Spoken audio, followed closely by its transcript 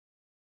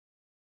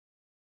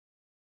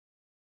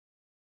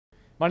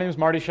My name is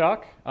Marty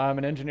Schock. I'm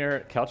an engineer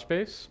at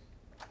Couchbase,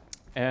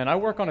 and I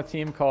work on a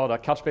team called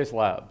Couchbase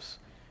Labs.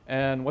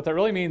 And what that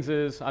really means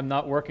is I'm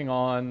not working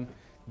on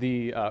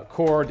the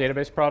core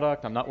database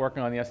product. I'm not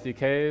working on the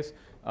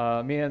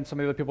SDKs. Me and some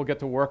of the other people get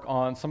to work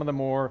on some of the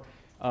more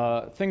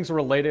things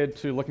related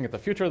to looking at the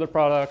future of the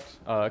product,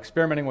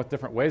 experimenting with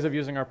different ways of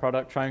using our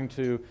product, trying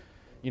to,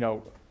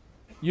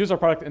 use our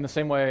product in the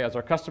same way as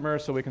our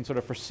customers so we can sort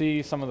of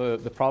foresee some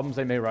of the problems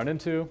they may run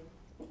into.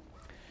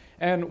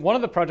 And one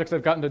of the projects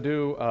I've gotten to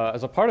do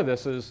as a part of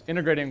this is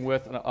integrating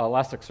with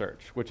ElasticSearch,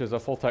 which is a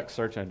full-text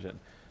search engine.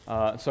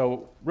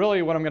 So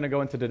really what I'm going to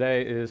go into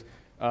today is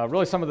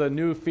really some of the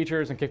new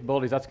features and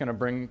capabilities that's going to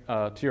bring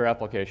to your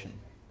application.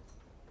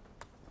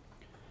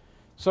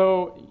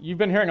 So you've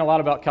been hearing a lot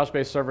about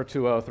Couchbase Server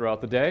 2.0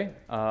 throughout the day.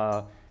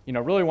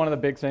 Really one of the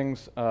big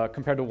things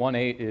compared to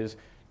 1.8 is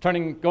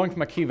going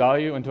from a key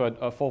value into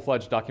a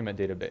full-fledged document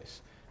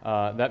database.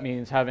 That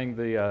means having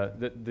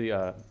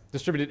the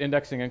distributed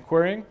indexing and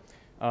querying,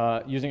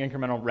 using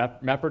incremental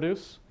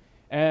MapReduce.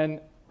 And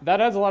that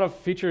adds a lot of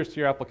features to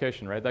your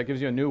application, right? That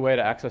gives you a new way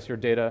to access your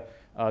data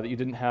that you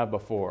didn't have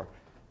before.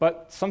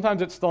 But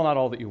sometimes it's still not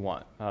all that you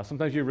want.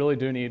 Sometimes you really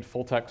do need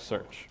full-text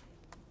search.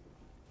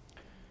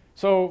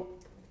 So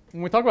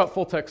when we talk about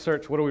full-text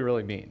search, what do we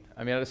really mean?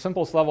 I mean, at the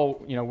simplest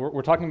level,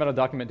 we're talking about a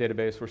document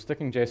database. We're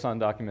sticking JSON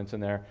documents in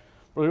there.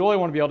 What we really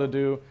want to be able to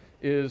do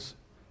is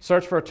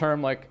search for a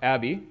term like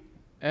Abby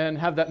and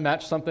have that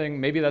match something,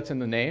 maybe that's in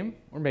the name,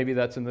 or maybe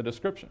that's in the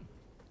description.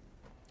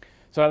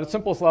 So at the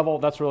simplest level,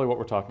 that's really what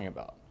we're talking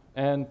about.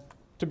 And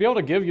to be able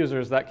to give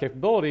users that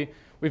capability,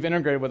 we've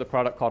integrated with a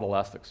product called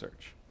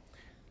ElasticSearch.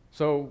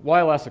 So why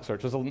ElasticSearch?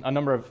 There's a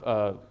number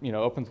of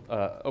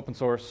open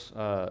source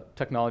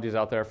technologies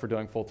out there for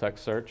doing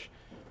full-text search.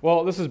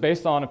 Well, this is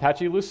based on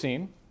Apache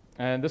Lucene,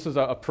 and this is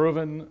a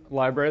proven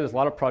library. There's a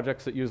lot of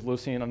projects that use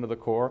Lucene under the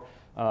core,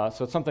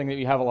 so it's something that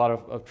you have a lot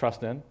of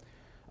trust in.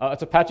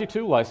 It's Apache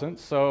 2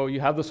 license, so you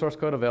have the source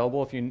code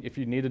available if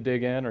you need to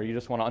dig in or you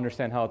just want to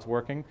understand how it's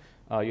working.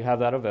 You have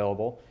that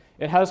available.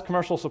 It has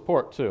commercial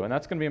support too, and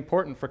that's going to be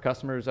important for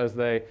customers as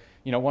they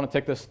want to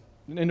take this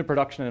into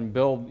production and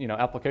build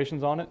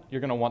applications on it.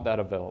 You're going to want that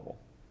available.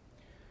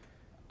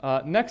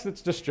 Next,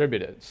 it's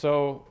distributed.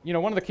 So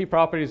one of the key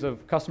properties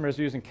of customers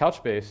using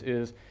Couchbase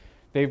is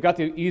they've got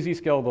the easy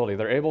scalability.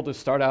 They're able to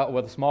start out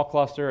with a small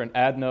cluster and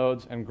add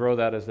nodes and grow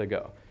that as they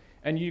go.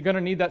 And you're going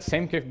to need that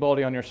same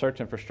capability on your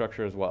search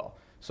infrastructure as well.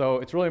 So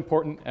it's really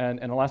important, and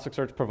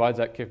ElasticSearch provides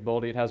that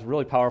capability. It has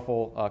really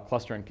powerful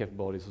clustering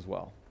capabilities as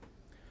well.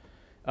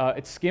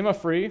 It's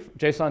schema-free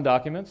JSON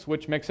documents,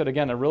 which makes it,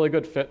 again, a really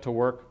good fit to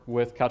work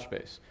with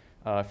Couchbase.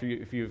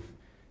 If you've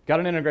got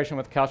an integration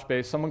with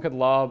Couchbase, someone could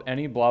lob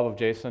any blob of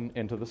JSON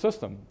into the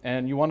system.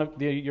 And you want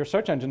your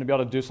search engine to be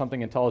able to do something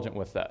intelligent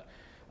with that.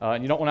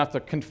 And you don't want to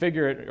have to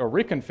configure it or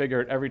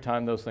reconfigure it every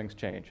time those things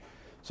change.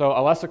 So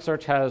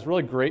ElasticSearch has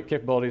really great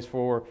capabilities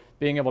for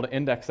being able to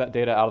index that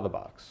data out of the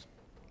box.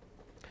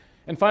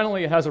 And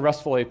finally, it has a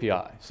RESTful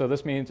API. So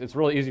this means it's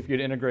really easy for you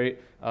to integrate.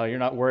 You're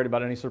not worried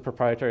about any sort of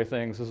proprietary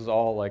things. This is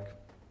all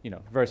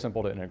very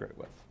simple to integrate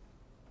with.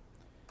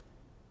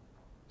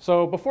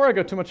 So before I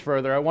go too much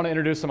further, I want to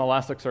introduce some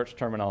ElasticSearch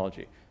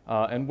terminology.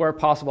 And where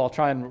possible, I'll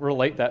try and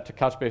relate that to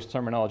Couchbase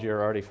terminology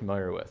you're already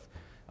familiar with.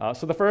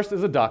 So the first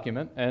is a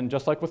document. And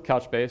just like with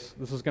Couchbase,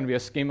 this is going to be a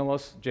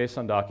schemaless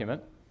JSON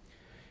document.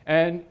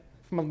 And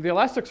from the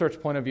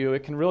Elasticsearch point of view,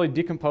 it can really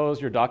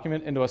decompose your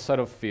document into a set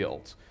of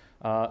fields.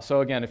 So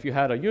again, if you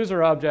had a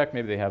user object,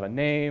 maybe they have a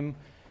name,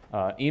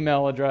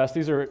 email address.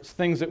 These are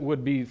things that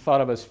would be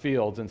thought of as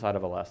fields inside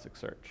of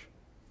Elasticsearch.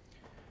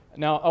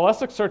 Now,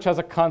 Elasticsearch has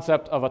a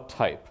concept of a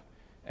type.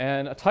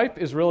 And a type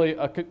is really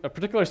a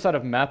particular set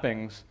of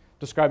mappings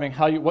describing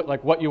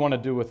what you want to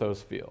do with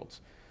those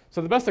fields.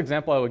 So the best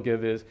example I would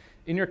give is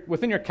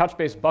within your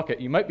Couchbase bucket,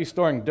 you might be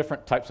storing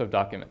different types of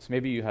documents.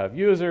 Maybe you have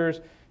users,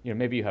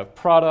 maybe you have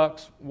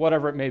products,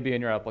 whatever it may be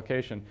in your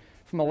application.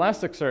 From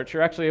Elasticsearch,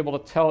 you're actually able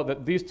to tell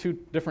that these two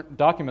different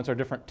documents are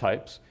different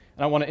types,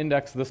 and I want to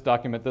index this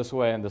document this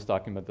way and this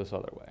document this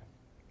other way.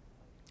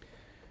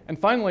 And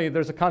finally,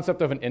 there's a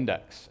concept of an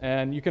index,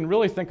 and you can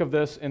really think of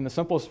this in the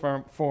simplest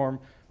form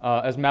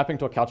as mapping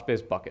to a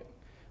Couchbase bucket.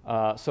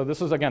 So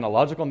this is, again, a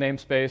logical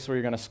namespace where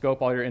you're going to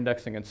scope all your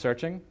indexing and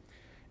searching.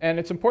 And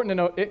it's important to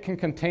note it can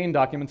contain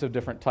documents of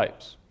different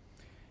types.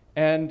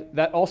 And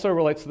that also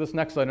relates to this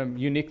next item,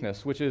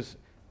 uniqueness, which is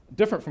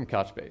different from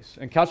Couchbase.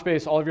 In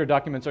Couchbase, all of your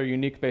documents are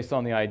unique based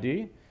on the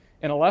ID.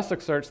 In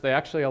Elasticsearch, they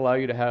actually allow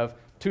you to have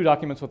two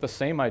documents with the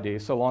same ID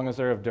so long as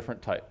they're of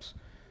different types.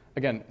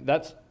 Again,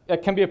 that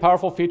can be a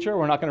powerful feature.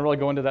 We're not going to really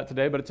go into that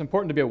today, but it's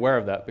important to be aware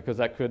of that because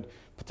that could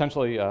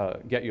potentially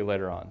get you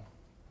later on.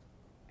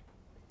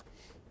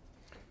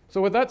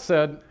 So with that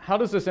said, how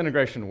does this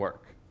integration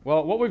work?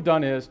 Well, what we've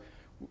done is,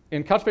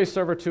 in Couchbase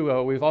Server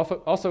 2.0, we've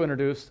also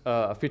introduced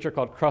a feature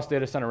called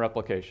cross-data center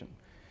replication.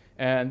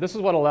 And this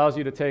is what allows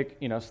you to take,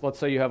 so let's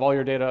say you have all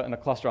your data in a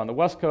cluster on the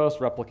West Coast,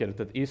 replicate it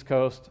to the East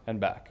Coast, and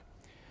back.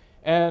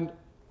 And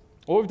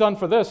what we've done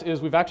for this is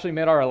we've actually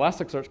made our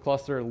ElasticSearch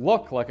cluster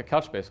look like a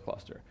Couchbase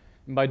cluster.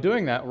 And by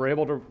doing that, we're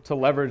able to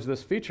leverage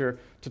this feature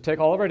to take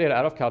all of our data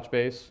out of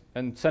Couchbase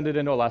and send it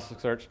into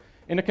Elasticsearch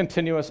in a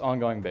continuous,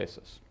 ongoing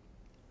basis.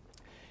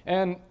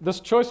 And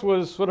this choice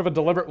was sort of a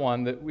deliberate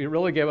one that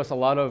really gave us a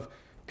lot of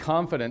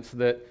confidence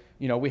that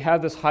we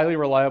have this highly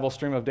reliable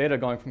stream of data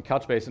going from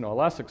Couchbase into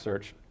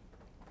Elasticsearch.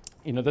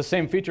 The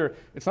same feature,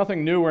 it's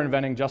nothing new we're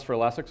inventing just for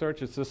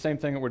Elasticsearch. It's the same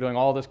thing that we're doing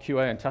all this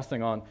QA and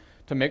testing on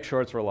to make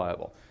sure it's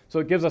reliable. So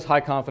it gives us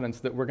high confidence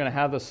that we're going to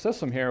have this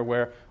system here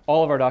where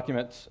all of our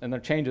documents and their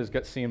changes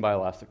get seen by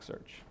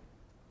Elasticsearch.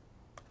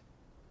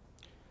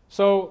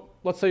 So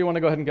let's say you want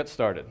to go ahead and get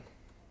started.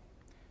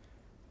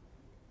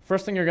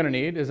 First thing you're going to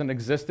need is an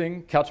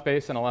existing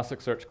Couchbase and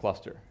ElasticSearch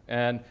cluster.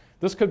 And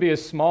this could be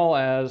as small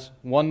as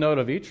one node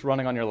of each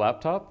running on your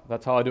laptop.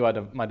 That's how I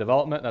do my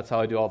development. That's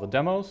how I do all the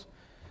demos.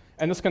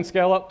 And this can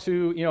scale up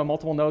to a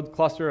multiple node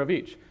cluster of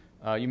each.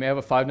 You may have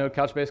a 5-node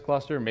Couchbase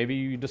cluster. Maybe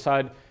you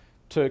decide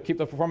to keep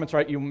the performance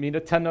right, you need a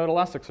 10-node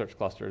Elasticsearch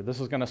cluster. This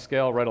is going to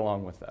scale right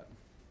along with that.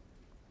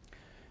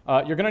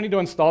 You're going to need to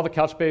install the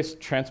Couchbase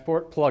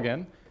transport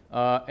plugin.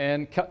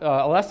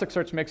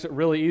 Elasticsearch makes it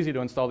really easy to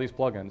install these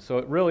plugins. So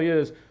it really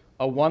is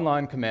a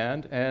one-line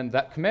command, and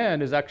that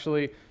command is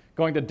actually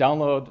going to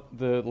download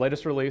the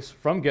latest release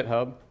from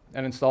GitHub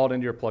and install it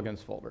into your plugins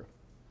folder.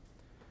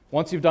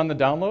 Once you've done the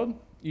download,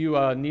 you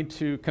need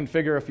to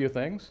configure a few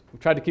things.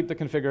 We've tried to keep the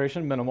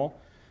configuration minimal,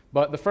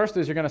 but the first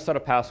is you're going to set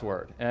a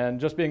password. And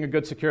just being a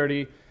good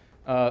security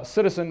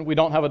citizen, we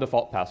don't have a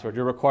default password.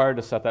 You're required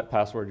to set that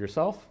password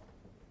yourself.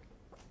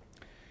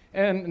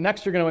 And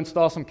next, you're going to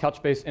install some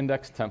Couchbase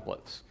index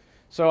templates.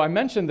 So I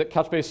mentioned that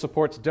Couchbase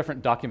supports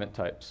different document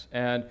types,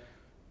 and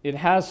it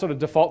has sort of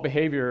default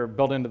behavior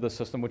built into the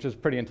system, which is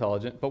pretty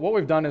intelligent. But what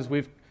we've done is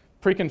we've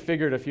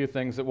pre-configured a few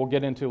things that we'll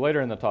get into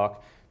later in the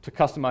talk to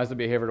customize the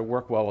behavior to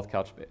work well with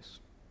Couchbase.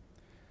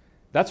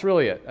 That's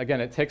really it. Again,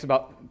 it takes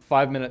about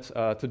 5 minutes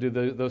to do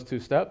those 2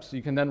 steps.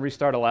 You can then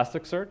restart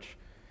Elasticsearch.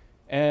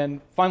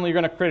 And finally, you're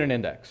going to create an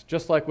index.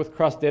 Just like with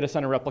cross-data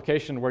center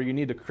replication, where you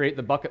need to create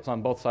the buckets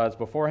on both sides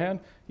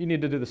beforehand, you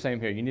need to do the same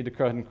here. You need to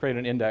go ahead and create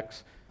an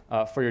index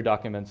for your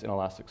documents in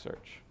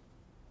Elasticsearch.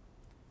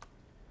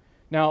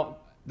 Now,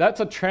 that's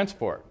a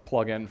transport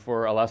plugin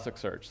for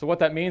Elasticsearch. So what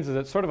that means is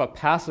it's sort of a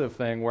passive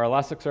thing where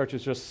Elasticsearch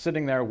is just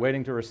sitting there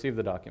waiting to receive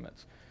the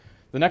documents.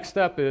 The next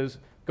step is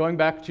going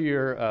back to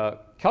your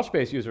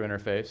Couchbase user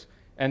interface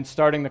and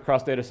starting the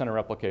cross-data center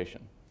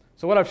replication.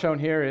 So what I've shown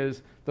here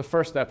is the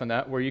first step in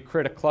that, where you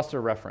create a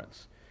cluster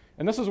reference.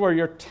 And this is where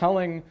you're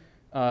telling,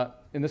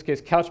 in this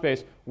case,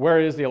 Couchbase, where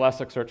is the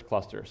Elasticsearch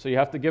cluster. So you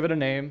have to give it a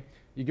name.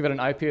 You give it an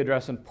IP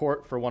address and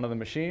port for one of the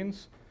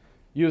machines.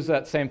 Use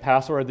that same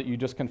password that you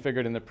just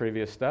configured in the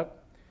previous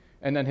step,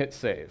 and then hit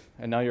save.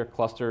 And now your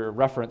cluster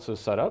reference is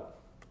set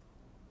up.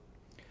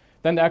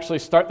 Then to actually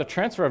start the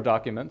transfer of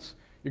documents,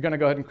 you're going to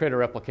go ahead and create a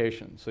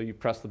replication. So you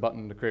press the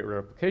button to create a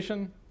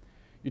replication.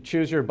 You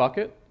choose your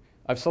bucket.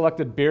 I've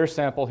selected beer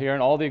sample here,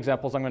 and all the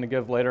examples I'm going to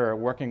give later are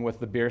working with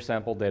the beer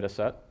sample data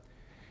set.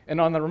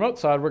 And on the remote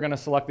side, we're going to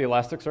select the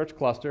Elasticsearch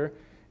cluster.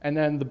 And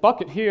then the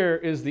bucket here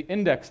is the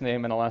index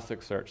name in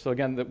Elasticsearch. So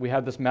again, we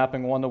have this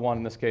mapping one-to-one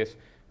in this case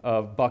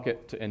of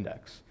bucket to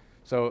index.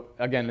 So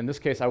again, in this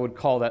case, I would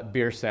call that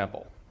beer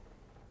sample.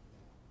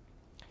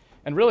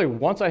 And really,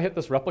 once I hit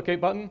this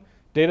replicate button,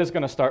 data is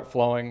going to start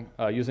flowing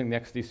using the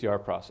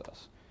XDCR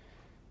process.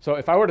 So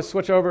if I were to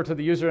switch over to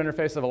the user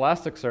interface of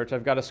Elasticsearch,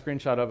 I've got a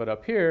screenshot of it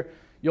up here,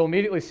 you'll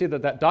immediately see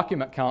that that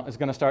document count is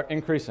going to start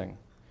increasing.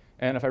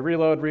 And if I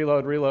reload,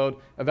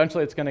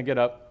 eventually it's going to get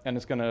up and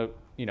it's going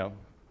to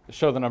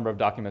show the number of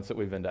documents that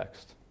we've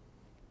indexed.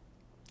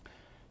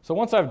 So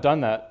once I've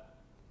done that,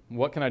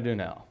 what can I do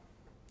now?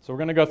 So we're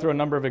going to go through a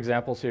number of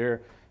examples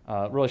here,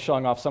 really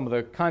showing off some of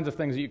the kinds of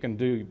things that you can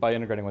do by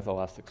integrating with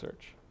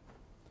Elasticsearch.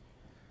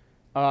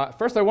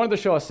 First, I wanted to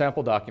show a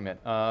sample document.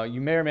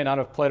 You may or may not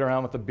have played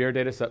around with the beer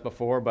data set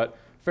before, but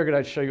figured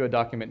I'd show you a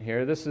document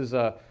here. This is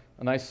a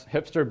nice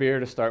hipster beer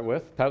to start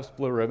with, Pabst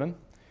Blue Ribbon,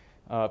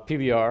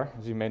 PBR,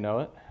 as you may know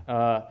it.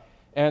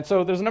 And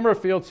so there's a number of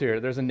fields here.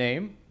 There's a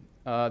name.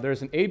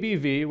 There's an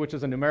ABV, which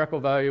is a numerical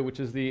value, which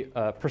is the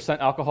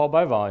percent alcohol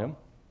by volume.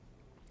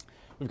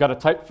 We've got a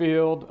type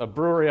field, a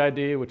brewery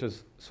ID, which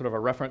is sort of a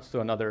reference to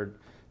another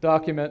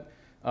document.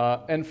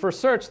 And for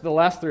search, the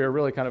last 3 are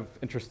really kind of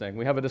interesting.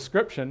 We have a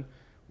description,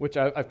 which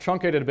I've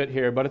truncated a bit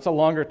here, but it's a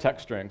longer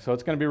text string. So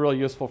it's going to be really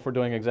useful for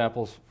doing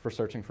examples for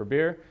searching for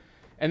beer.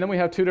 And then we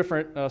have 2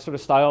 different sort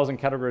of styles and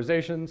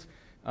categorizations,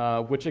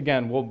 which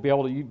again, we'll be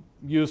able to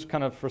use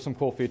kind of for some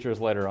cool features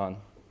later on.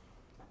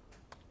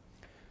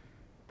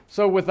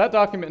 So with that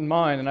document in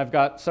mind, and I've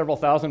got several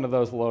thousand of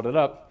those loaded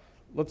up,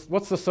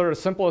 what's the sort of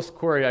simplest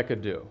query I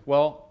could do?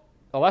 Well,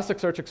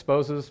 Elasticsearch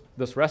exposes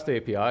this REST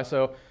API,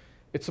 so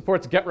it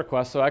supports GET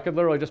requests, so I could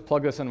literally just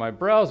plug this in my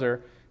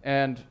browser,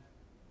 and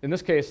in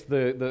this case,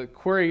 the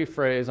query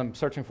phrase I'm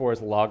searching for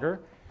is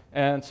logger.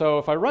 And so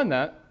if I run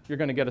that, you're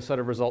going to get a set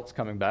of results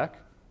coming back.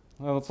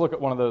 Well, let's look at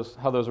one of those,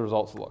 how those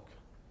results look.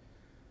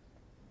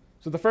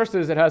 So the first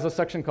is it has a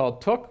section called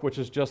took, which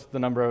is just the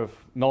number of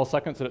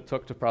milliseconds that it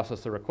took to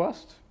process the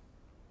request.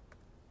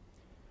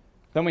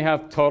 Then we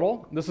have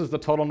total. This is the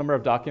total number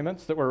of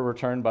documents that were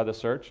returned by the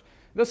search.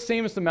 This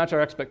seems to match our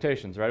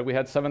expectations, right? We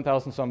had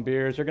 7,000 some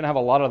beers. You're going to have a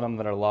lot of them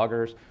that are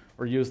loggers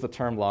or use the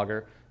term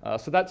logger.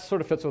 So that sort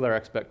of fits with our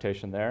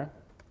expectation there.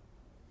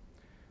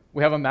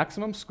 We have a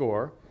maximum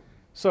score.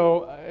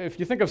 So if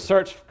you think of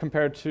search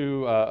compared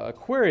to a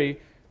query,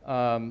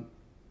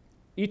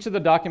 each of the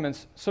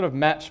documents sort of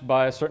match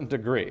by a certain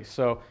degree.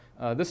 So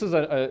this is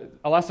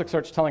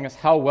Elasticsearch telling us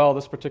how well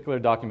this particular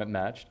document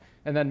matched.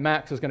 And then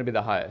max is going to be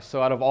the highest.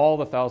 So out of all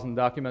the 1,000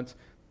 documents,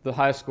 the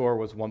highest score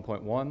was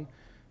 1.1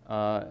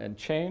 and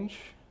change.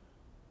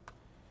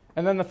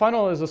 And then the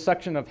final is a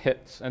section of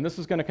hits. And this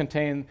is going to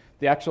contain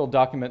the actual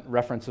document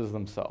references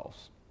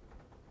themselves.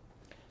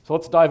 So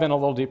let's dive in a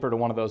little deeper to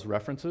one of those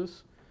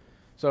references.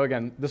 So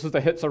again, this is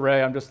the hits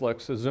array. I'm just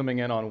zooming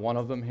in on one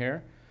of them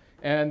here.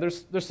 And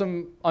there's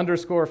some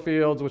underscore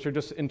fields, which are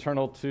just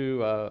internal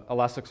to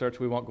Elasticsearch.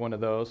 We won't go into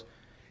those.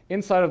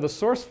 Inside of the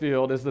source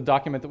field is the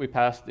document that we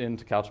passed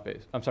into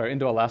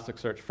into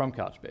Elasticsearch from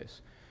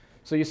Couchbase.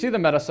 So you see the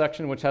meta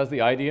section, which has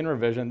the ID and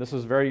revision. This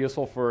is very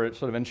useful for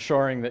sort of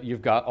ensuring that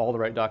you've got all the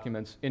right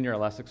documents in your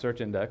Elasticsearch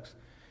index.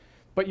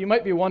 But you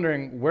might be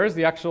wondering, where's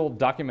the actual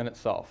document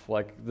itself?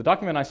 Like, the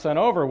document I sent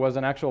over was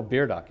an actual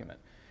beer document.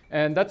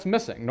 And that's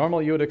missing.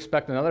 Normally, you would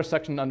expect another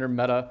section under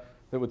meta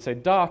that would say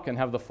doc and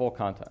have the full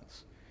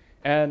contents.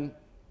 And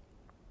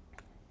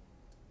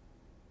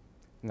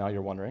now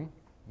you're wondering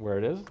where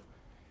it is.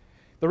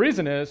 The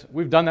reason is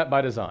we've done that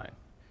by design.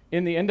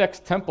 In the index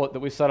template that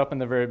we set up in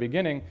the very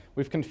beginning,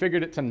 we've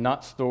configured it to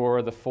not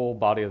store the full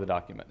body of the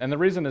document. And the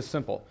reason is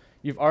simple.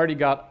 You've already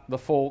got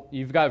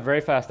you've got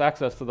very fast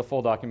access to the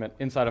full document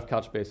inside of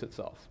Couchbase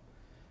itself.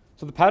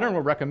 So the pattern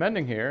we're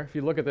recommending here, if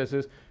you look at this,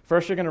 is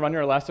first you're going to run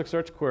your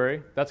Elasticsearch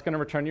query. That's going to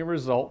return you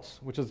results,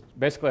 which is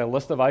basically a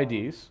list of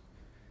IDs.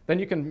 Then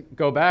you can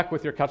go back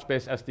with your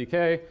Couchbase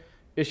SDK,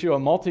 issue a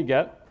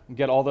multi-get,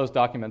 get all those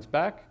documents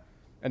back,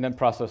 and then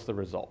process the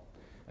result.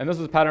 And this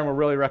is a pattern we're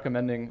really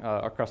recommending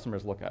our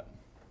customers look at.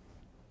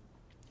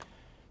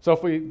 So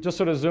if we just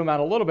sort of zoom out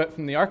a little bit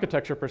from the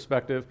architecture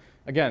perspective,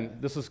 again,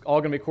 this is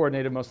all going to be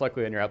coordinated most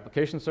likely in your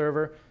application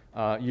server.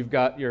 You've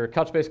got your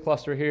Couchbase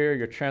cluster here,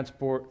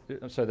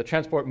 the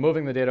transport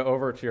moving the data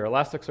over to your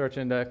Elasticsearch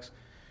index.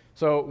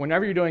 So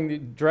whenever you're doing the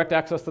direct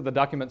access to the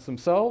documents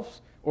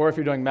themselves, or if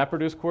you're doing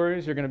MapReduce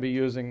queries, you're going to be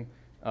using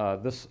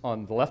this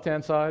on the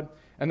left-hand side.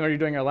 And then when you're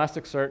doing your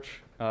Elasticsearch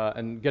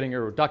and getting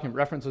your document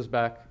references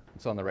back,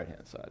 it's on the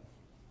right-hand side.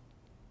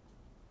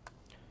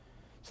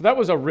 So that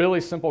was a really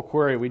simple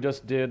query. We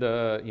just did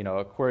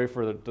a query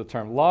for the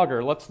term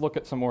logger. Let's look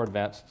at some more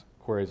advanced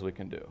queries we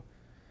can do.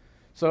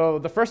 So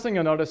the first thing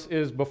you'll notice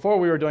is before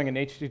we were doing an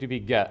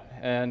HTTP GET.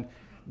 And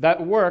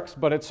that works,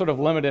 but it's sort of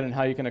limited in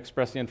how you can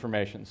express the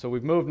information. So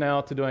we've moved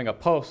now to doing a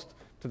post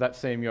to that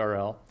same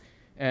URL.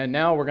 And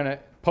now we're going to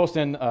post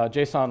in a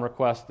JSON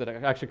request that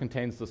actually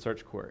contains the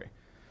search query.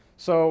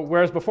 So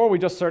whereas before we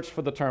just searched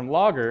for the term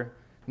logger,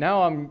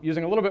 now I'm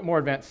using a little bit more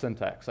advanced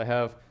syntax. I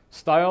have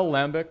style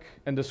lambic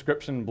and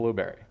description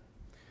blueberry.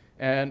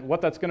 And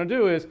what that's going to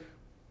do is,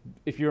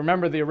 if you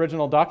remember the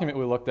original document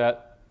we looked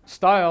at,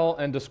 style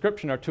and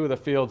description are two of the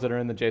fields that are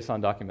in the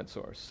JSON document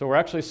source. So we're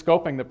actually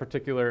scoping the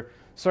particular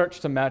search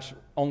to match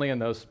only in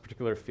those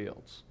particular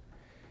fields.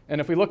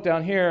 And if we look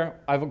down here,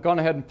 I've gone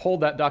ahead and pulled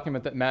that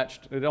document that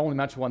matched. It only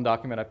matched one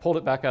document. I pulled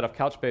it back out of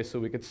Couchbase so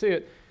we could see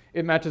it.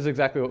 It matches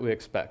exactly what we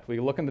expect. We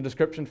look in the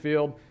description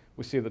field,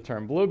 we see the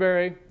term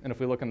blueberry, and if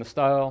we look in the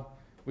style,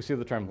 we see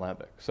the term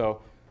lambic.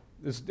 So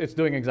it's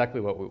doing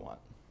exactly what we want.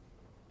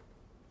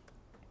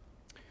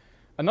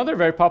 Another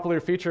very popular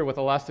feature with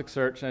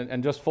Elasticsearch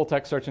and just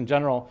full-text search in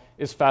general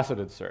is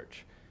faceted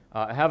search.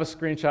 I have a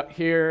screenshot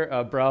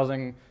here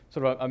browsing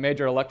sort of a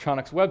major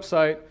electronics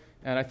website,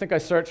 and I think I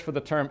searched for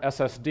the term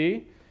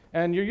SSD,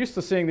 and you're used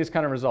to seeing these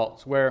kind of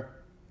results where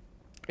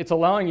it's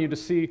allowing you to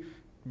see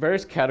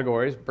various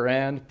categories,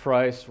 brand,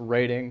 price,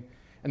 rating,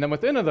 and then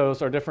within of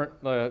those are different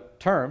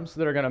terms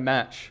that are going to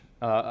match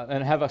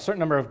and have a certain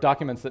number of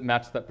documents that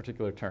match that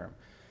particular term.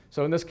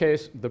 So in this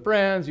case, the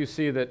brands, you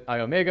see that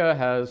iOmega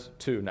has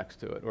 2 next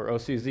to it, or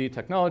OCZ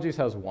Technologies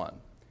has 1.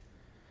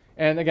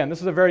 And again,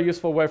 this is a very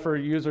useful way for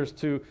users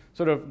to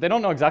sort of, they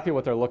don't know exactly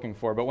what they're looking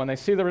for, but when they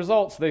see the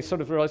results, they sort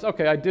of realize,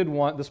 okay, I did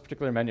want this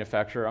particular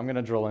manufacturer. I'm going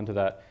to drill into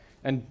that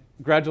and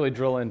gradually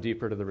drill in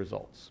deeper to the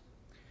results.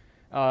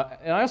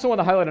 And I also want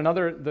to highlight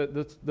another,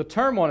 the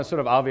term one is sort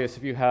of obvious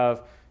if you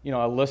have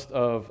a list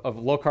of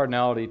low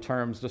cardinality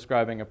terms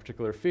describing a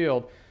particular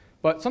field.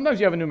 But sometimes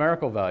you have a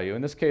numerical value.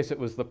 In this case, it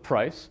was the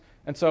price.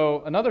 And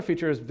so another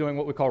feature is doing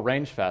what we call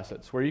range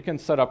facets, where you can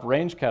set up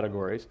range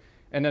categories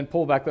and then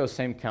pull back those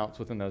same counts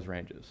within those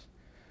ranges.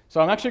 So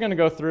I'm actually going to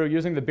go through,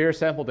 using the beer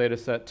sample data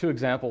set, 2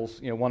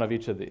 examples, one of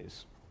each of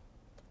these.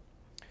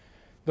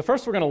 The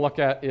first we're going to look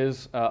at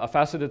is a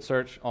faceted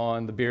search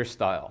on the beer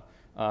style.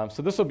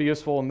 So this will be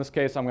useful. In this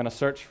case, I'm going to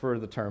search for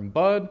the term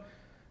bud.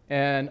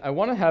 And I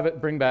want to have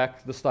it bring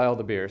back the style of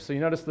the beer. So you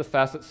notice the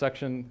facet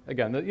section,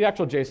 again, the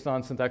actual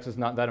JSON syntax is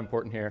not that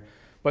important here.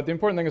 But the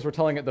important thing is we're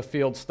telling it the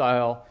field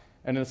style.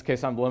 And in this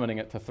case, I'm limiting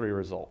it to 3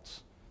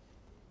 results.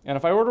 And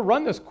if I were to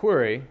run this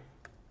query,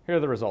 here are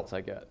the results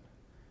I get.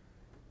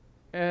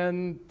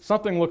 And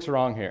something looks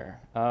wrong here.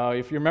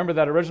 If you remember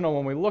that original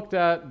one we looked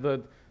at,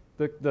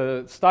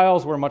 the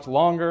styles were much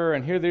longer,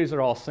 and here these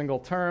are all single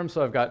terms.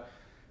 So I've got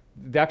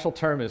the actual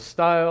term is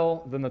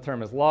style, then the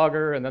term is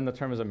logger, and then the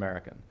term is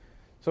American.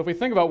 So if we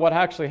think about what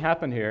actually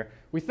happened here,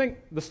 we think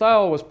the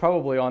style was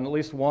probably on at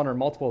least one or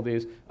multiple of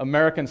these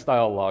American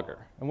style logger.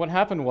 And what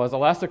happened was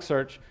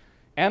Elasticsearch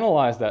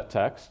analyzed that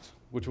text,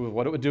 which was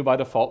what it would do by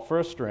default for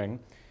a string,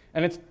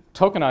 and it's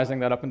tokenizing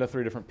that up into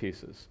 3 different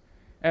pieces.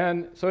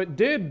 And so it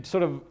did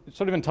sort of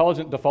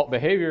intelligent default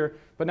behavior,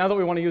 but now that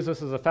we want to use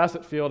this as a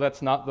facet field,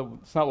 it's not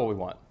what we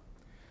want.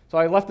 So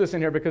I left this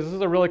in here because this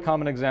is a really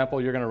common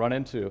example you're going to run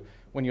into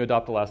when you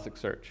adopt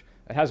Elasticsearch.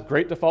 It has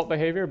great default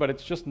behavior, but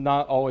it's just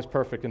not always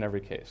perfect in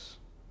every case.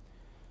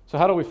 So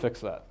how do we fix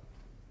that?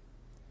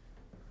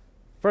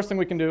 First thing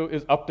we can do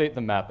is update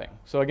the mapping.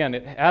 So again,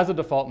 it has a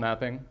default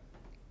mapping,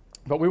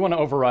 but we want to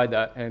override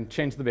that and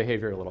change the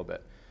behavior a little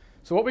bit.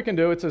 So what we can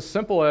do, it's as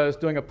simple as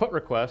doing a put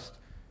request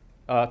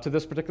to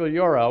this particular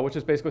URL, which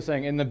is basically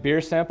saying in the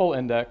beer sample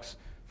index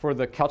for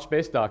the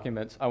Couchbase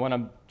documents, I want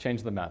to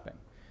change the mapping.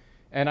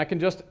 And I can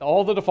just,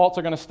 all the defaults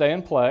are going to stay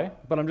in play,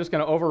 but I'm just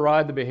going to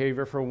override the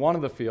behavior for one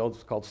of the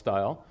fields called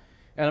style.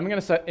 And I'm going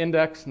to set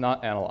index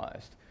not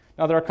analyzed.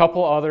 Now there are a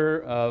couple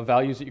other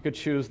values that you could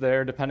choose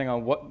there depending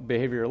on what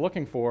behavior you're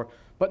looking for,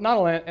 but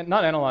not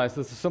analyzed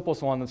is the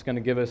simplest one that's going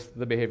to give us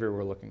the behavior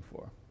we're looking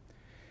for.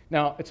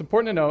 Now it's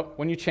important to note,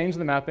 when you change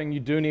the mapping,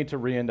 you do need to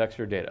reindex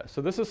your data.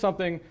 So this is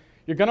something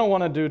you're going to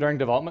want to do during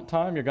development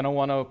time. You're going to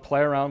want to play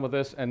around with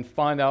this and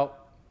find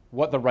out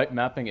what the right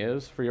mapping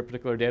is for your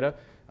particular data.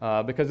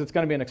 Because it's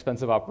going to be an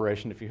expensive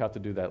operation if you have to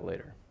do that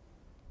later.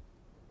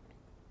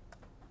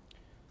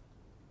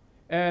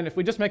 And if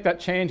we just make that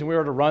change and we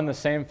were to run the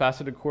same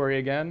faceted query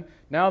again,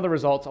 now the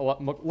results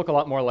look a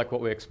lot more like what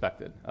we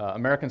expected.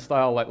 American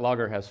style light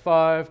logger has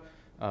 5,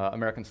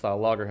 American style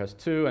logger has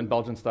 2, and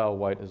Belgian style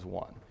white is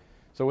 1.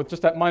 So with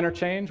just that minor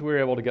change, we were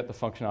able to get the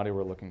functionality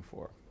we're looking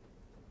for.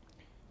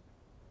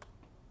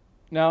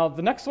 Now,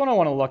 the next one I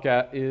want to look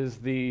at is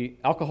the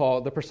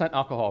percent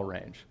alcohol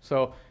range.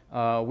 So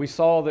we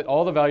saw that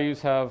all the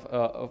values have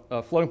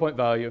a floating point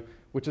value,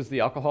 which is the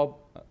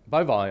alcohol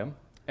by volume.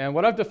 And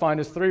what I've defined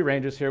is 3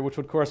 ranges here, which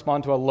would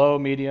correspond to a low,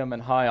 medium,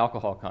 and high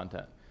alcohol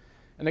content.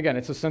 And again,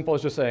 it's as simple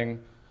as just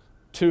saying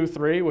 2,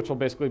 3, which will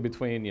basically be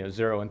between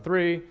 0 and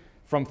 3,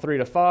 from 3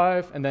 to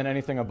 5, and then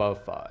anything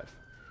above 5.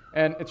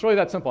 And it's really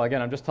that simple.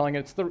 Again, I'm just telling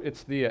it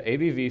it's the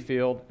ABV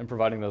field and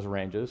providing those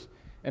ranges.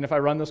 And if I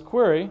run this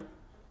query,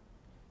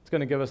 it's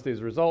going to give us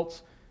these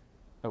results.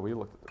 Oh, we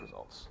looked at the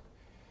results.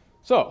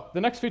 So the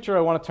next feature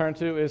I want to turn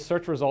to is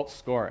search results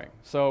scoring.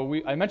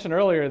 So I mentioned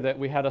earlier that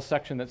we had a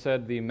section that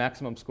said the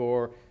maximum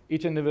score.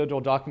 Each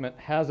individual document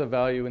has a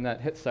value in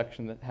that hit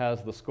section that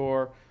has the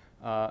score.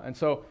 And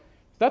so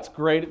that's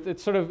great. It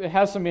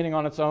has some meaning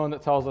on its own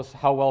that tells us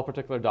how well a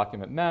particular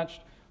document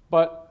matched.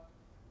 But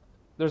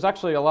there's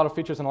actually a lot of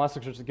features in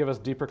Elasticsearch that give us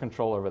deeper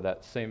control over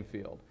that same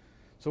field.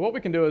 So what we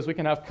can do is we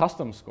can have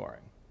custom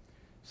scoring.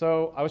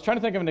 So I was trying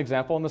to think of an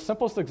example, and the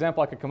simplest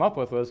example I could come up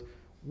with was,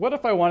 what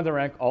if I wanted to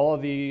rank all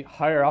of the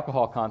higher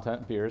alcohol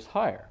content beers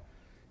higher?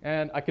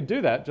 And I could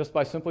do that just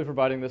by simply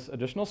providing this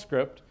additional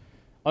script.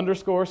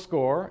 Underscore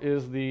score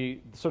is the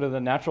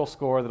natural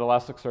score that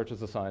Elasticsearch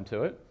is assigned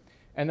to it.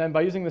 And then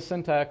by using the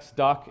syntax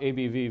doc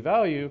ABV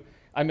value,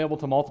 I'm able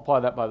to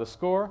multiply that by the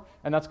score,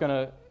 and that's going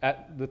to,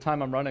 at the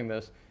time I'm running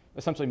this,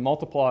 essentially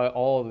multiply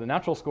all of the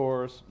natural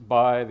scores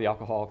by the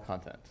alcohol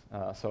content.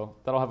 So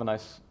that'll have a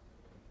nice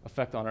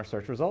effect on our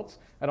search results.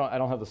 I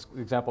don't have this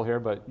example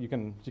here, but you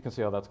can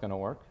see how that's going to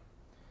work.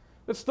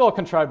 It's still a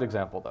contrived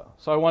example, though,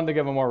 so I wanted to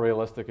give a more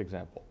realistic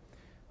example.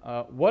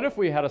 What if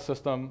we had a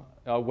system,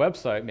 a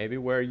website maybe,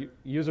 where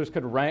users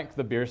could rank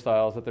the beer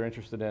styles that they're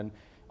interested in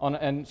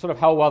and sort of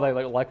how well they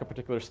like a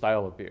particular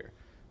style of beer?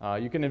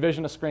 You can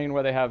envision a screen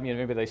where they have,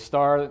 maybe they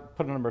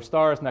put a number of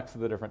stars next to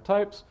the different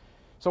types.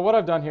 So what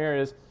I've done here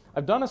is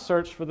I've done a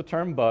search for the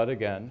term bud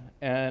again,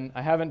 and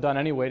I haven't done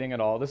any weighting at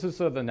all. This is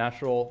the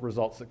natural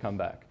results that come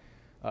back.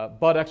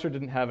 Bud Extra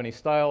didn't have any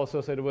style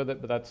associated with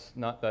it, but that's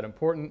not that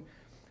important.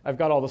 I've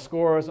got all the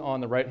scores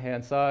on the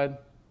right-hand side.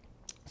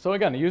 So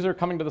again, a user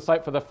coming to the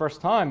site for the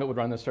first time that would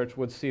run this search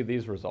would see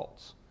these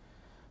results.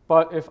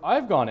 But if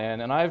I've gone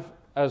in and I've,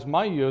 as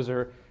my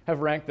user,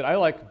 have ranked that I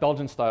like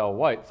Belgian-style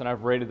whites, and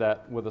I've rated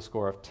that with a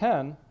score of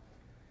 10,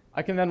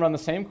 I can then run the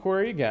same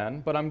query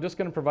again, but I'm just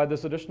going to provide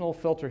this additional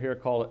filter here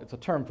called, it's a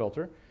term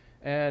filter,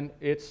 and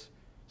it's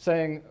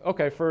saying,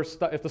 okay,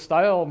 if the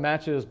style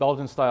matches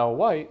Belgian-style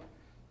white,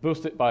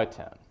 boost it by 10.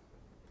 So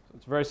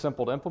it's very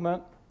simple to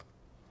implement.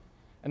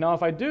 And now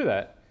if I do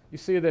that, you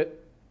see that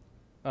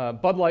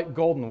Bud Light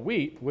Golden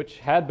Wheat, which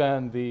had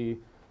been the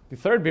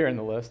third beer in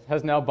the list,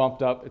 has now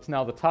bumped up. It's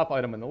now the top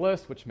item in the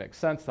list, which makes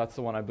sense. That's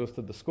the one I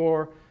boosted the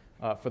score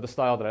for the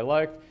style that I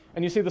liked.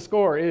 And you see the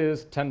score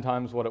is 10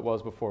 times what it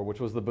was before, which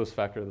was the boost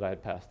factor that I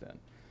had passed in.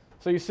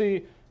 So you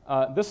see,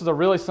 this is a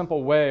really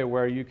simple way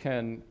where you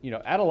can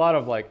add a lot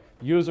of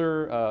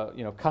user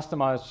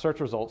customized search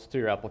results to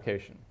your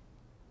application.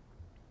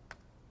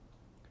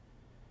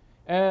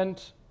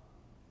 And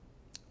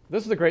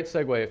this is a great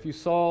segue. If you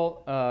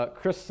saw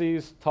Chris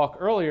C's talk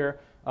earlier,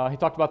 he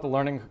talked about the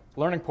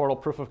learning portal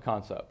proof of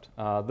concept.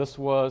 This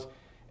was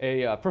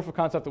a proof of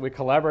concept that we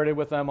collaborated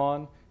with them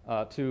on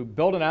to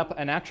build an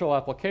actual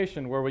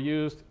application where we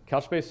used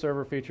Couchbase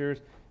Server features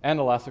and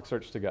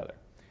ElasticSearch together.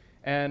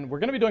 And we're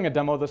going to be doing a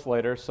demo of this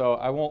later, so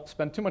I won't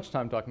spend too much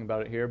time talking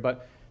about it here.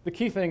 But the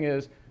key thing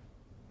is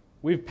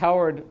we've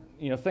powered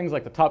things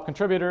like the top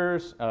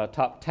contributors,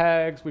 top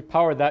tags. We've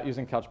powered that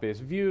using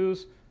Couchbase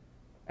views.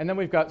 And then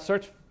we've got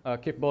search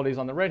capabilities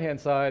on the right-hand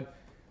side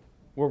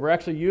where we're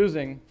actually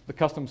using the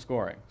custom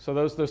scoring. So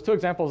those two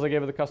examples I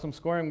gave of the custom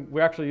scoring,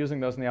 we're actually using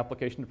those in the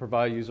application to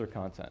provide user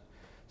content.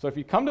 So if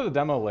you come to the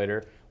demo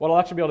later, what I'll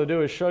actually be able to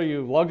do is show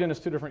you logged in as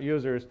two different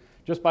users.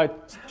 Just by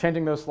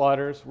changing those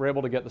sliders, we're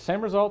able to get the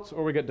same results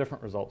or we get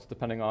different results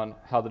depending on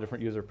how the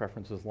different user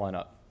preferences line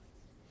up.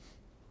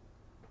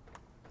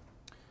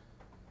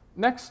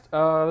 Next,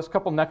 there's a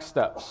couple next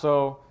steps.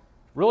 So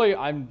really,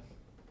 I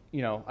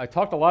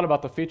talked a lot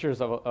about the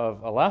features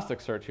of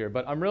Elasticsearch here,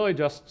 but I'm really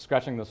just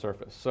scratching the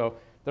surface. So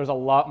there's a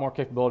lot more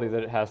capability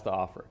that it has to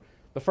offer.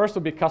 The first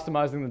would be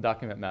customizing the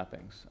document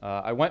mappings.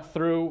 I went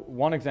through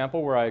one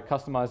example where I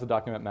customized the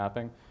document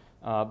mapping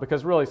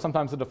because really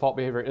sometimes the default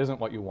behavior isn't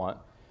what you want.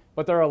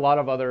 But there are a lot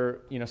of other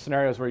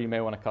scenarios where you may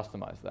want to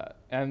customize that.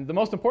 And the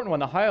most important one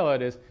to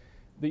highlight is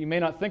that you may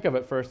not think of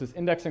at first is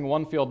indexing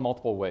one field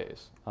multiple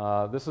ways.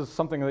 This is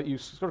something that you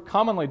sort of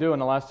commonly do in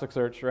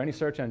Elasticsearch or any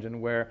search engine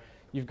where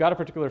you've got a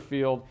particular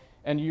field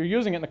and you're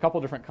using it in a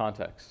couple different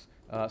contexts.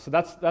 So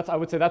I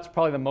would say that's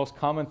probably the most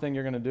common thing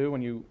you're going to do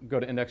when you go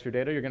to index your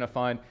data. You're going to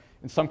find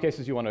in some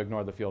cases you want to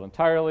ignore the field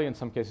entirely. In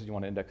some cases you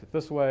want to index it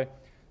this way.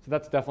 So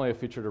that's definitely a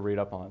feature to read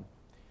up on.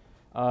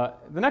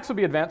 The next would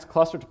be advanced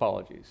cluster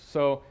topologies.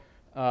 So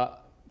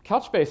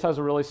Couchbase has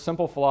a really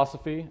simple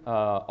philosophy.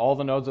 All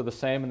the nodes are the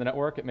same in the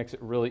network. It makes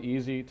it really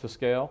easy to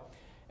scale.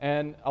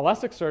 And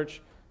Elasticsearch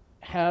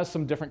has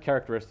some different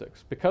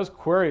characteristics. Because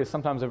query is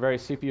sometimes a very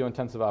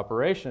CPU-intensive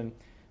operation,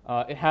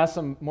 it has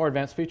some more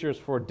advanced features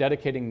for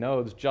dedicating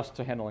nodes just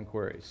to handling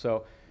queries.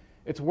 So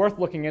it's worth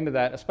looking into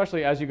that,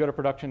 especially as you go to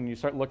production and you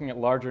start looking at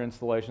larger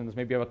installations.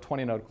 Maybe you have a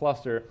 20-node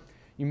cluster.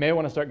 You may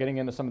want to start getting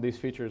into some of these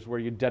features where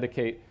you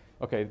dedicate,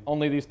 OK,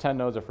 only these 10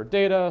 nodes are for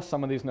data.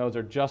 Some of these nodes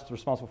are just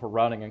responsible for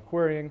routing and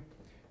querying.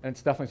 And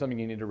it's definitely something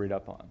you need to read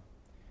up on.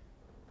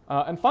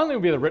 And finally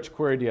would be the rich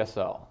query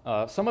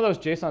DSL. Some of those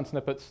JSON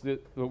snippets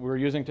that we're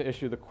using to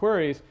issue the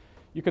queries,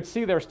 you could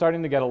see they're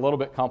starting to get a little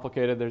bit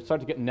complicated. They're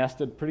starting to get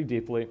nested pretty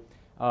deeply.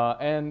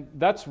 And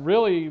that's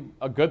really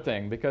a good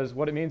thing because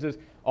what it means is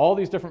all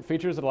these different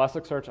features that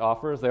Elasticsearch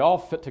offers, they all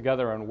fit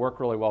together and work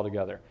really well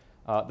together.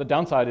 The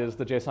downside is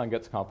the JSON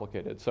gets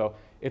complicated. So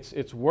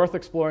it's worth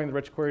exploring the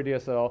rich query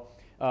DSL.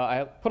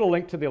 I put a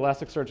link to the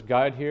Elasticsearch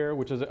guide here,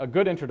 which is a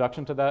good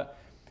introduction to that.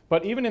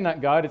 But even in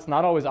that guide, it's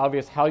not always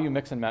obvious how you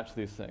mix and match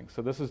these things.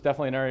 So this is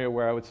definitely an area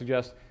where I would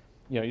suggest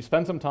you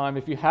spend some time.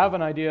 If you have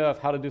an idea of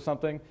how to do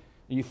something,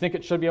 you think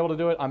it should be able to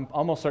do it, I'm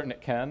almost certain it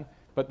can.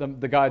 But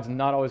the guide's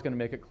not always going to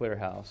make it clear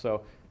how.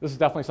 So this is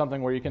definitely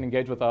something where you can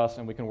engage with us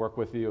and we can work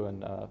with you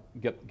and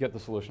get the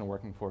solution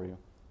working for you.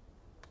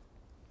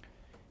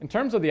 In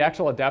terms of the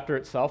actual adapter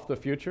itself, the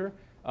future,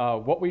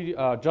 what we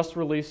just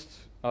released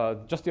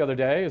just the other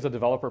day is a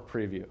developer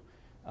preview.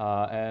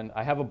 And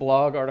I have a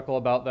blog article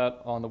about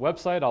that on the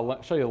website.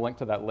 I'll show you a link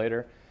to that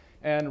later.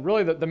 And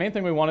really, the main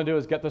thing we want to do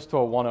is get this to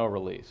a 1.0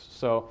 release.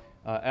 So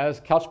as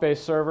Couchbase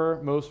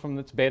Server moves from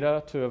its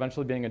beta to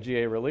eventually being a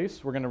GA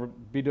release, we're going to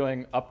be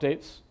doing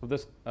updates of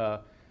this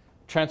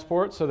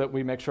transport so that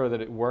we make sure that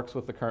it works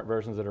with the current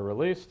versions that are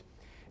released.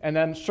 And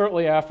then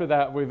shortly after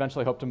that, we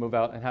eventually hope to move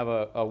out and have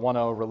a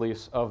 1.0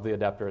 release of the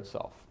adapter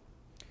itself.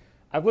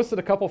 I've listed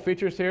a couple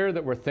features here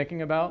that we're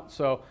thinking about.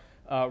 So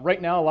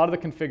right now, a lot of the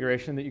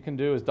configuration that you can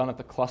do is done at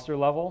the cluster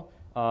level.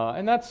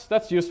 And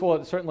that's useful.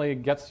 It certainly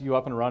gets you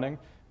up and running.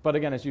 But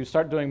again, as you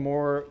start doing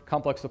more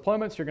complex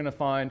deployments, you're going to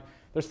find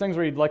there's things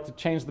where you'd like to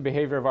change the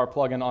behavior of our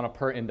plugin on a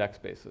per index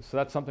basis. So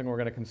that's something we're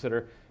going to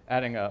consider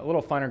adding a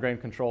little finer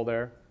grained control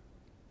there.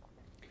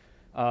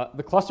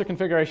 The cluster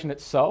configuration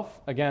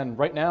itself, again,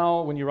 right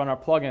now when you run our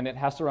plugin, it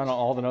has to run on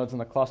all the nodes in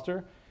the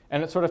cluster.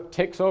 And it sort of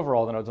takes over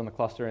all the nodes in the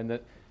cluster in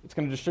that it's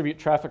going to distribute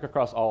traffic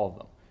across all of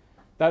them.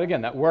 That,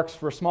 again, that works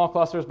for small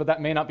clusters, but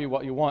that may not be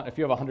what you want. If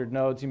you have 100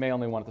 nodes, you may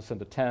only want it to send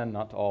to 10,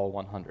 not to all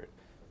 100.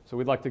 So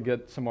we'd like to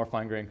get some more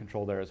fine-grained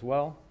control there as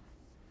well.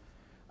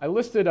 I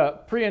listed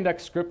a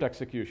pre-index script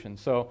execution.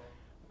 So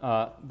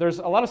there's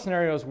a lot of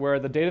scenarios where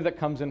the data that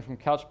comes in from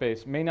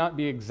Couchbase may not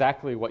be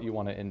exactly what you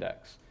want to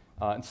index.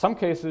 In some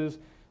cases,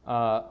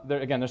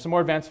 there's some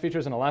more advanced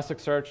features in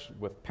Elasticsearch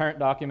with parent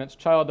documents,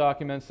 child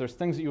documents. There's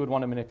things that you would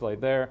want to manipulate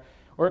there.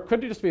 Or it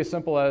could just be as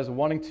simple as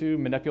wanting to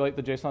manipulate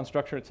the JSON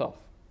structure itself.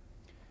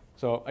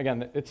 So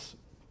again, it's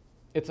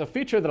a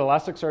feature that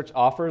Elasticsearch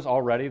offers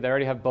already. They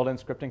already have built-in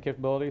scripting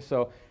capabilities.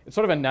 So it's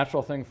sort of a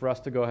natural thing for us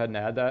to go ahead and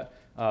add that.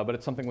 But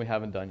it's something we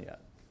haven't done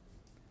yet.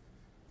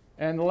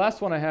 And the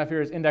last one I have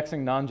here is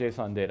indexing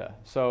non-JSON data.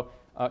 So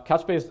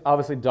Couchbase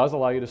obviously does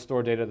allow you to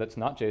store data that's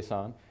not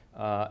JSON.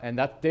 And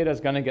that data is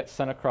going to get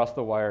sent across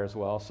the wire as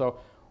well. So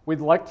we'd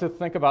like to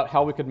think about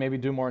how we could maybe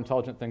do more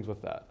intelligent things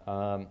with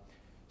that.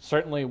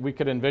 Certainly, we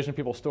could envision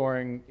people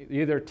storing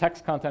either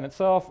text content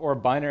itself or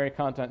binary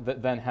content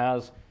that then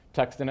has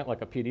text in it,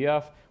 like a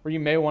PDF, where you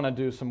may want to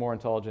do some more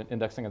intelligent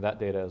indexing of that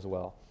data as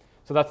well.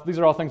 So these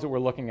are all things that we're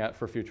looking at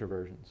for future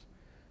versions.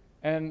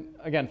 And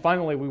again,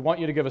 finally, we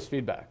want you to give us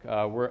feedback.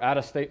 We're at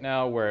a state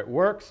now where it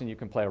works and you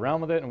can play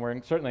around with it, and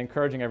we're certainly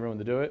encouraging everyone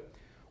to do it.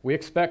 We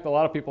expect a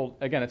lot of people,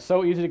 again, it's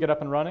so easy to get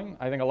up and running.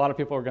 I think a lot of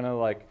people are going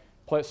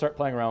to start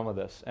playing around with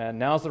this. And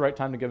now's the right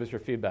time to give us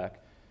your feedback.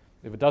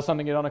 If it does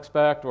something you don't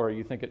expect or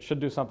you think it should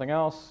do something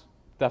else,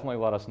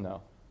 definitely let us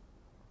know.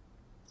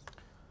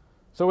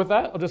 So with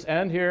that, I'll just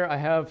end here. I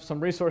have some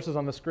resources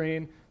on the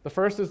screen. The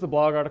first is the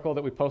blog article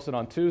that we posted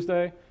on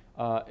Tuesday.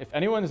 If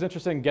anyone is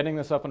interested in getting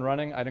this up and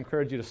running, I'd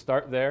encourage you to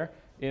start there.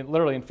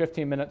 Literally in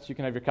 15 minutes, you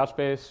can have your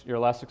Couchbase, your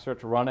Elasticsearch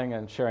running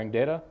and sharing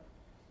data.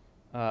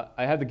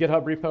 I have the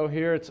GitHub repo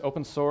here. It's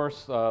open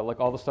source,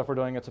 like all the stuff we're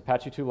doing. It's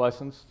Apache 2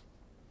 licensed.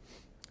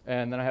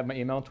 And then I have my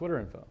email and Twitter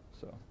info.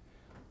 So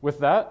with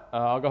that,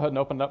 I'll go ahead and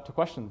open it up to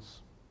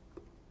questions.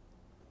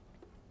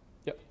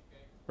 Yep.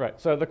 Right.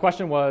 So the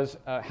question was,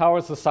 how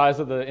is the size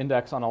of the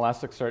index on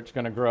Elasticsearch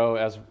going to grow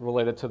as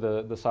related to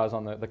the size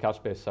on the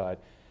Couchbase side?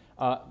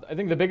 I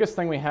think the biggest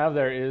thing we have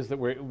there is that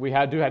we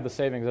do have the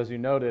savings, as you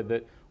noted,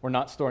 that we're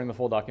not storing the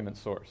full document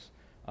source.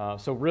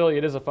 So really,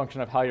 it is a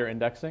function of how you're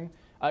indexing.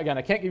 Again,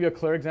 I can't give you a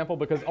clear example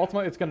because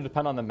ultimately it's going to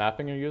depend on the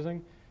mapping you're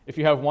using. If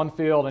you have one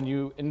field and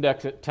you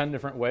index it 10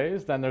 different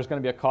ways, then there's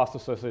going to be a cost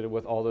associated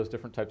with all those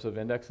different types of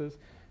indexes.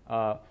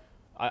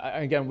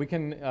 Again, we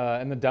can,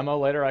 in the demo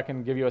later, I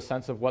can give you a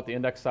sense of what the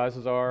index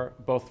sizes are,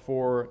 both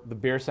for the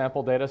beer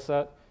sample data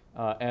set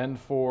and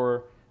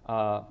for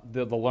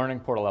the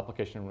learning portal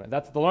application.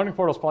 The learning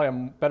portal is probably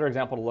a better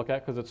example to look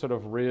at because it's sort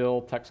of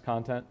real text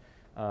content.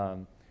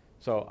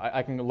 So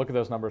I can look at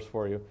those numbers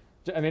for you.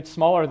 I mean, it's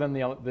smaller than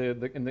the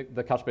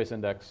Couchbase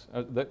index,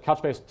 the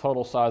Couchbase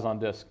total size on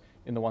disk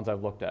in the ones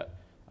I've looked at.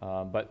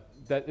 But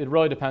it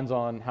really depends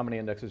on how many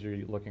indexes you're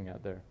looking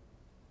at there.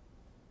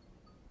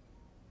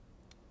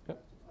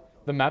 Yep.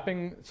 The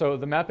mapping, so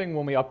the mapping,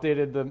 when we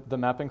updated the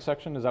mapping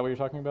section, is that what you're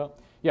talking about?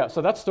 Yeah,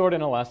 so that's stored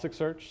in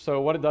Elasticsearch.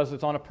 So what it does,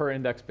 it's on a per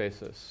index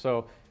basis.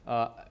 So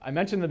I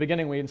mentioned in the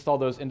beginning we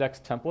installed those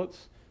index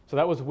templates. So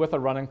that was with a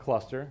running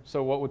cluster.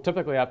 So what would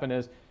typically happen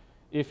is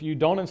if you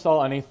don't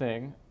install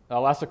anything,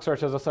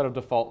 Elasticsearch has a set of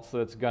defaults that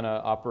it's going to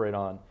operate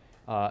on.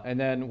 And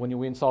then when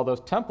we install those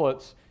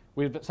templates,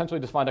 we've essentially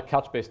defined a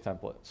Couchbase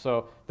template.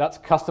 So that's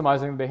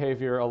customizing the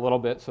behavior a little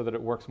bit so that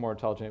it works more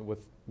intelligently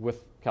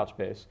with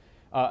Couchbase.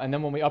 And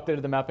then when we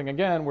updated the mapping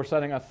again, we're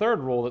setting a third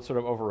rule that's sort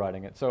of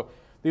overriding it. So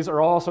these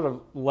are all sort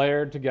of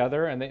layered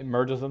together, and it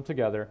merges them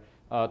together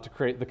to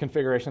create the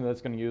configuration that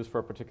it's going to use for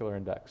a particular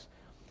index.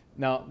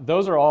 Now,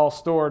 those are all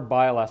stored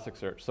by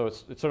Elasticsearch. So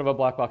it's sort of a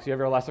black box. You have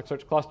your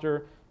Elasticsearch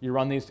cluster. You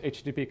run these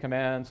HTTP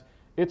commands.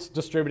 It's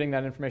distributing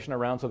that information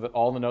around so that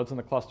all the nodes in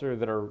the cluster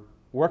that are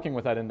working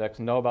with that index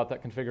know about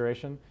that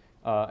configuration,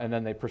 and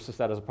then they persist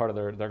that as a part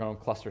of their own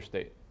cluster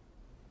state.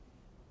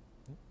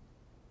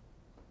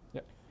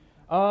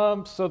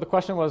 Yeah. So the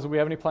question was, do we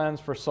have any plans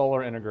for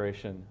Solar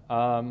integration?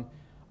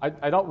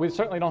 We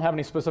certainly don't have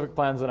any specific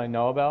plans that I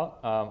know about.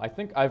 I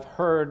think I've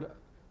heard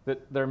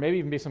that there may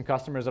even be some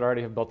customers that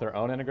already have built their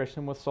own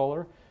integration with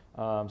Solar.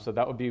 So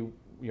that would be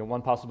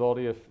one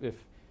possibility if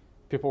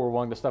people were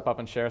willing to step up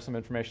and share some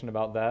information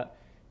about that.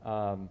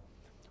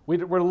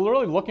 We're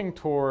literally looking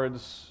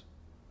towards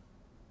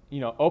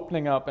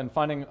opening up and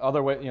finding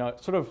other ways,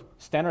 sort of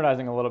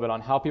standardizing a little bit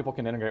on how people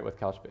can integrate with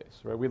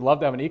Couchbase. Right? We'd love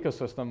to have an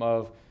ecosystem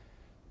of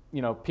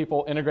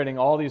people integrating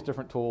all these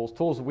different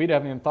tools we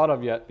haven't even thought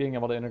of yet, being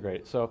able to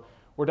integrate. So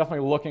we're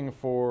definitely looking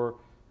for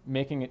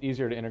making it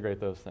easier to integrate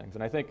those things.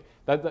 And I think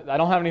that I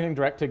don't have anything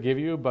direct to give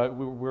you, but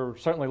we're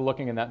certainly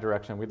looking in that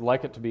direction. We'd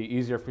like it to be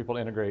easier for people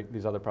to integrate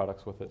these other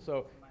products with it.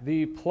 So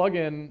the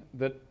plugin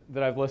that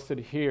I've listed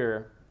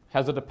here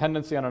has a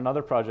dependency on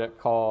another project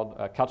called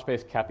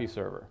Couchbase Cappy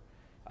Server.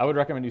 I would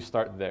recommend you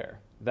start there.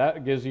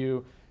 That gives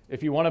you,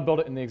 if you want to build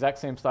it in the exact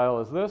same style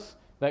as this,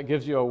 that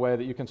gives you a way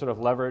that you can sort of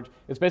leverage.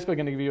 It's basically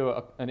going to give you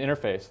an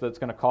interface that's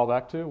going to call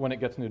back to when it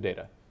gets new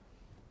data.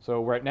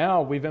 So right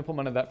now, we've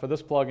implemented that for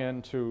this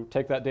plugin to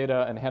take that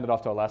data and hand it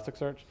off to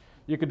Elasticsearch.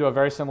 You could do a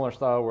very similar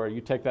style where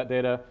you take that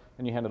data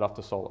and you hand it off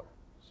to Solar.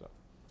 So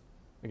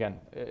again,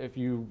 if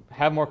you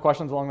have more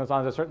questions along those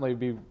lines, I'd certainly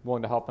be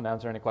willing to help and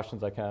answer any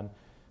questions I can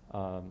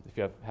if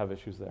you have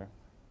issues there.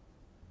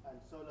 And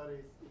Solar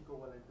is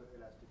equivalent to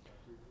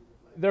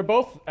Elasticsearch? They're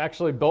both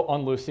actually built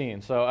on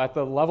Lucene. So at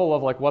the level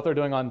of what they're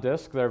doing on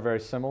disk, they're very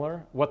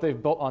similar. What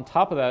they've built on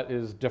top of that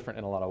is different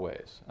in a lot of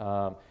ways.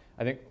 I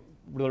think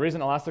the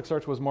reason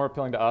Elasticsearch was more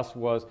appealing to us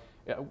was,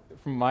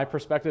 from my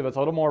perspective, it's a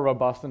little more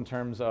robust in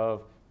terms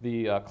of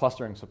the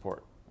clustering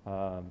support.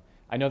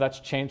 I know that's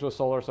changed with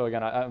Solar, so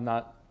again,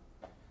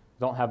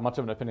 don't have much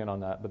of an opinion on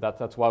that, but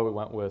that's why we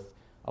went with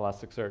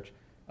Elasticsearch.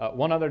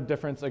 One other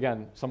difference,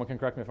 again, someone can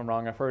correct me if I'm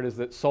wrong, I've heard is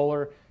that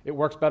Solar, it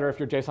works better if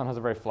your JSON has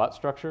a very flat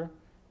structure.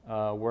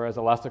 whereas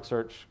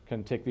Elasticsearch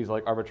can take these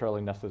like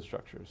arbitrarily nested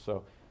structures.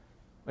 So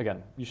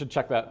again, you should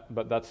check that,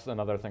 but that's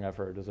another thing I've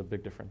heard is a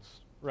big difference.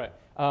 Right.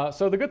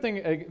 So the good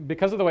thing,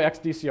 because of the way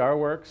XDCR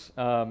works,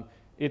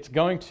 it's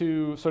going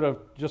to sort of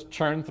just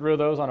churn through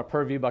those on a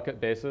per vBucket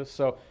basis.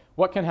 So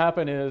what can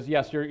happen is,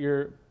 yes,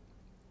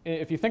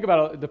 if you think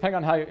about it, depending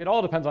on how it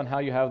all depends on how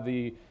you have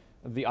the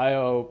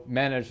I/O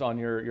managed on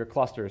your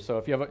clusters. So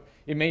if you have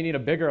you may need a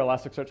bigger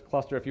Elasticsearch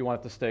cluster if you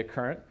want it to stay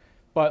current.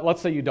 But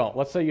let's say you don't.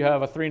 Let's say you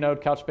have a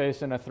 3-node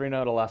Couchbase and a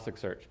 3-node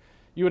Elasticsearch.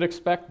 You would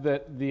expect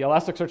that the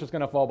Elasticsearch is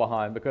going to fall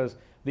behind because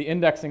the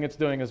indexing it's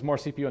doing is more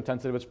CPU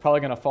intensive. It's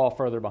probably going to fall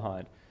further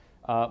behind.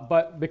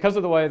 But because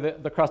of the way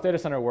that the cross data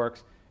center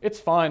works, it's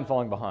fine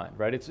falling behind,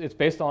 right? It's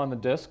based on the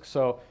disk,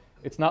 so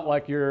it's not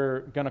like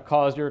you're going to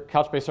cause your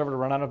Couchbase server to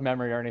run out of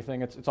memory or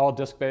anything. It's all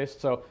disk based,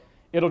 so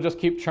it'll just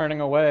keep churning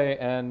away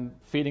and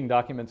feeding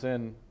documents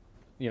in,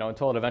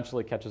 until it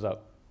eventually catches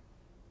up.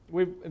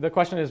 The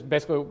question is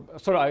basically,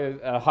 sort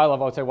of at a high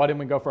level, I would say, why didn't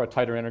we go for a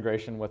tighter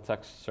integration with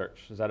text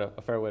search? Is that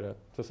a fair way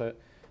to say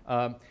it?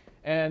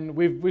 And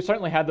we've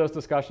certainly had those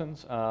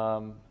discussions.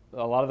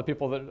 A lot of the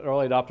people that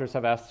early adopters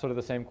have asked sort of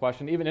the same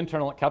question. Even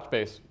internal at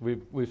Couchbase,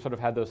 we've sort of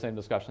had those same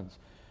discussions.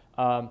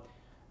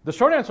 The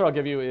short answer I'll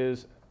give you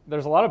is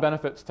there's a lot of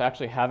benefits to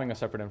actually having a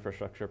separate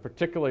infrastructure,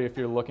 particularly if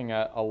you're looking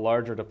at a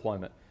larger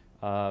deployment.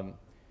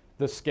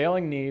 The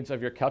scaling needs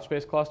of your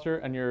Couchbase cluster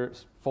and your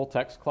full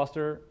text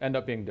cluster end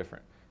up being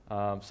different.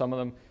 Some of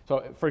them,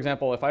 so for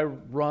example, if I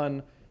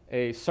run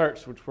a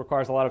search which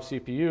requires a lot of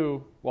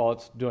CPU while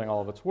it's doing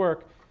all of its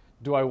work,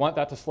 do I want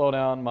that to slow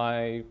down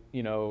my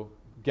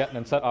get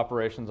and set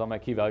operations on my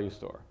key value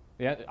store?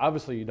 Yeah,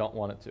 obviously you don't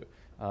want it to.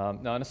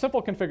 Now in a simple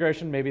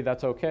configuration, maybe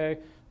that's okay,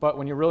 but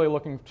when you're really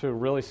looking to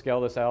really scale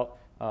this out,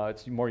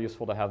 it's more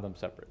useful to have them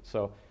separate.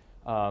 So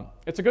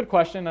it's a good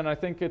question, and I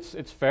think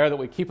it's fair that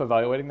we keep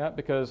evaluating that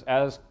because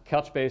as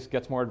Couchbase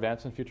gets more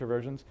advanced in future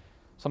versions,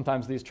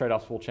 sometimes these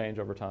trade-offs will change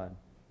over time.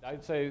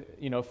 I'd say,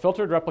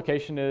 filtered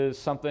replication is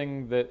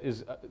something that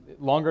is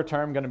longer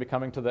term going to be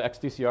coming to the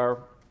XDCR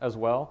as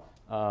well,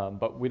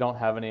 but we don't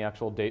have any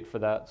actual date for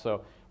that.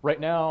 So right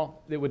now,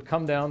 it would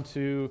come down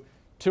to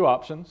 2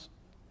 options,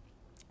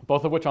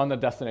 both of which on the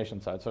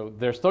destination side. So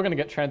they're still going to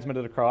get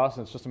transmitted across,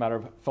 and it's just a matter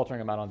of filtering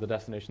them out on the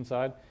destination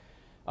side.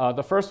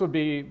 The first would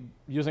be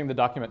using the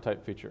document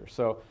type feature.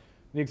 So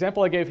the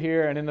example I gave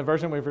here, and in the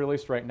version we've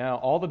released right now,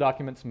 all the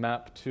documents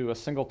map to a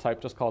single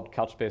type just called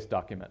Couchbase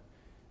document.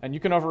 And you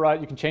can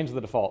override, you can change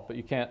the default, but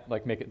you can't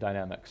make it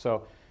dynamic.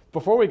 So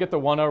before we get the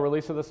 1.0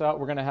 release of this out,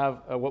 we're going to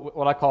have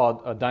what I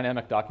call a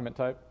dynamic document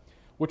type,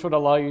 which would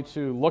allow you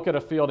to look at a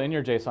field in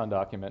your JSON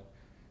document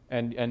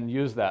and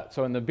use that.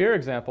 So in the beer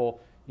example,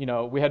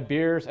 we had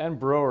beers and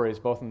breweries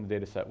both in the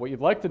data set. What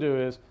you'd like to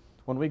do is,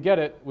 when we get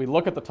it, we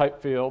look at the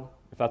type field,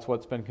 if that's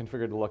what's been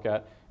configured to look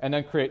at, and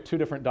then create 2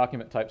 different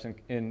document types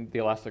in the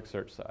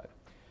Elasticsearch side.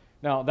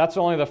 Now, that's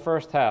only the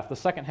first half. The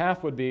second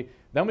half would be,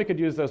 then we could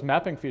use those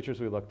mapping features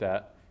we looked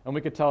at, and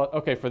we could tell it,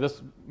 okay,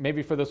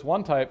 maybe for this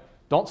one type,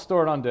 don't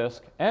store it on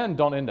disk and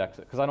don't index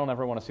it, because I don't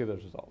ever want to see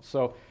those results.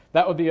 So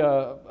that would be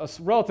a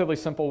relatively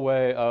simple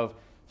way of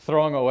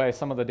throwing away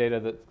some of the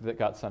data that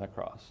got sent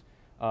across.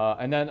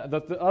 And then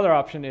the other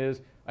option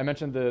is, I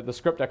mentioned the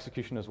script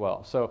execution as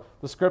well. So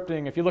the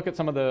scripting, if you look at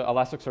some of the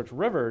Elasticsearch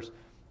rivers,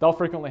 they'll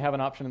frequently have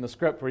an option in the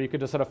script where you could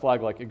just set a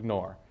flag like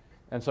ignore.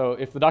 And so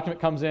if the document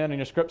comes in and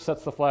your script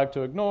sets the flag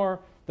to ignore,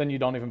 then you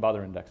don't even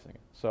bother indexing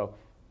it. So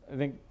I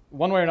think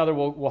one way or another,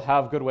 we'll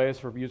have good ways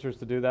for users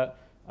to do that.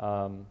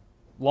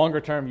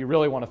 Longer term, you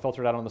really want to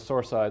filter it out on the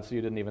source side so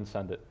you didn't even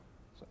send it.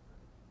 So,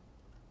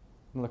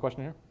 another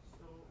question here?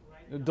 So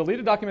right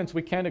Deleted documents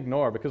we can't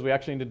ignore because we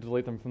actually need to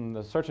delete them from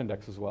the search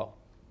index as well.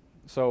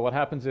 So what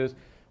happens is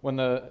when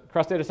the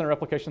cross data center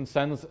replication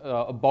sends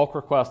a bulk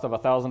request of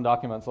 1,000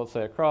 documents, let's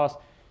say across,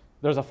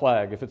 there's a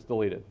flag if it's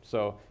deleted.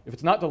 So if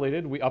it's not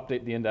deleted, we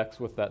update the index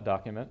with that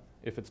document.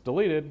 If it's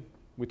deleted,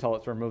 we tell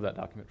it to remove that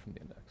document from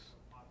the index.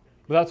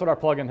 But that's what our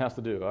plugin has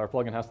to do. Our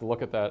plugin has to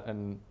look at that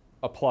and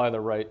apply the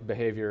right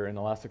behavior in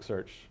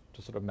Elasticsearch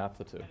to sort of map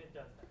the 2. And it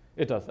does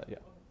that. It does that, yeah.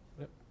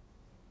 Yep.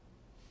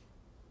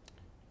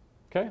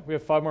 Okay, we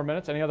have 5 more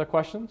minutes. Any other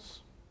questions?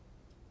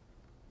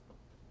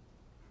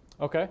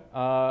 Okay,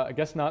 I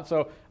guess not.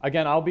 So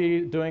again, I'll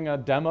be doing a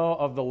demo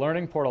of the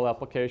Learning Portal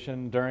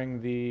application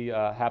during the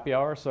happy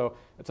hour. So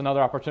it's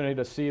another opportunity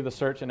to see the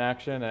search in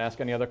action and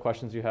ask any other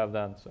questions you have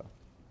then. So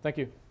thank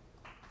you.